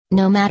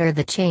No matter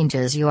the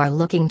changes you are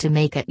looking to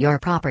make at your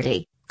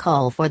property,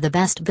 call for the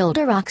best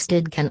builder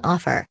Oxted can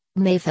offer,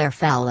 Mayfair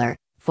Fowler,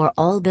 for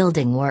all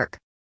building work.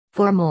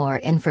 For more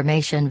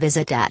information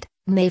visit at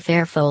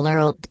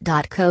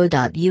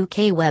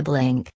mayfairfowler.co.uk web link.